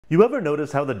You ever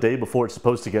notice how the day before it's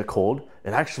supposed to get cold,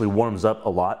 it actually warms up a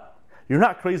lot? You're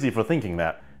not crazy for thinking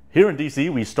that. Here in DC,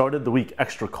 we started the week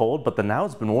extra cold, but then now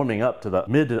it's been warming up to the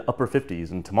mid to upper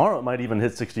 50s, and tomorrow it might even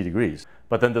hit 60 degrees.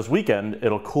 But then this weekend,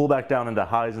 it'll cool back down into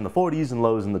highs in the 40s and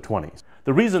lows in the 20s.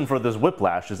 The reason for this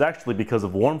whiplash is actually because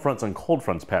of warm fronts and cold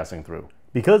fronts passing through.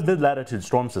 Because mid-latitude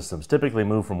storm systems typically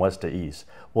move from west to east,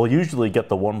 we'll usually get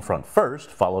the warm front first,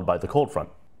 followed by the cold front.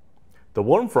 The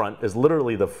warm front is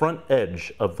literally the front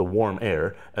edge of the warm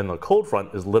air, and the cold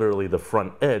front is literally the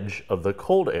front edge of the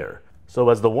cold air. So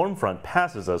as the warm front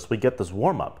passes us, we get this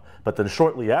warm up, but then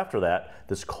shortly after that,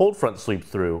 this cold front sweeps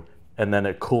through, and then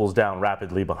it cools down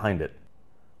rapidly behind it.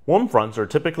 Warm fronts are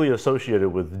typically associated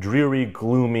with dreary,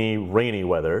 gloomy, rainy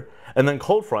weather, and then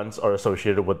cold fronts are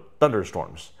associated with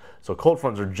thunderstorms. So cold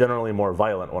fronts are generally more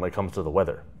violent when it comes to the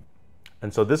weather.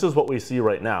 And so this is what we see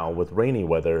right now with rainy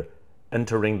weather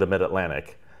entering the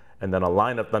mid-Atlantic, and then a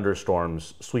line of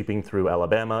thunderstorms sweeping through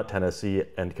Alabama, Tennessee,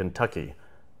 and Kentucky.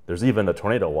 There's even a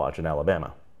tornado watch in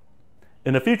Alabama.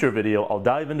 In a future video, I'll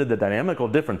dive into the dynamical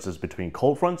differences between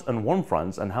cold fronts and warm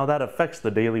fronts and how that affects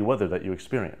the daily weather that you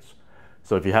experience.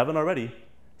 So if you haven't already,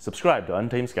 subscribe to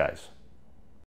Untamed Skies.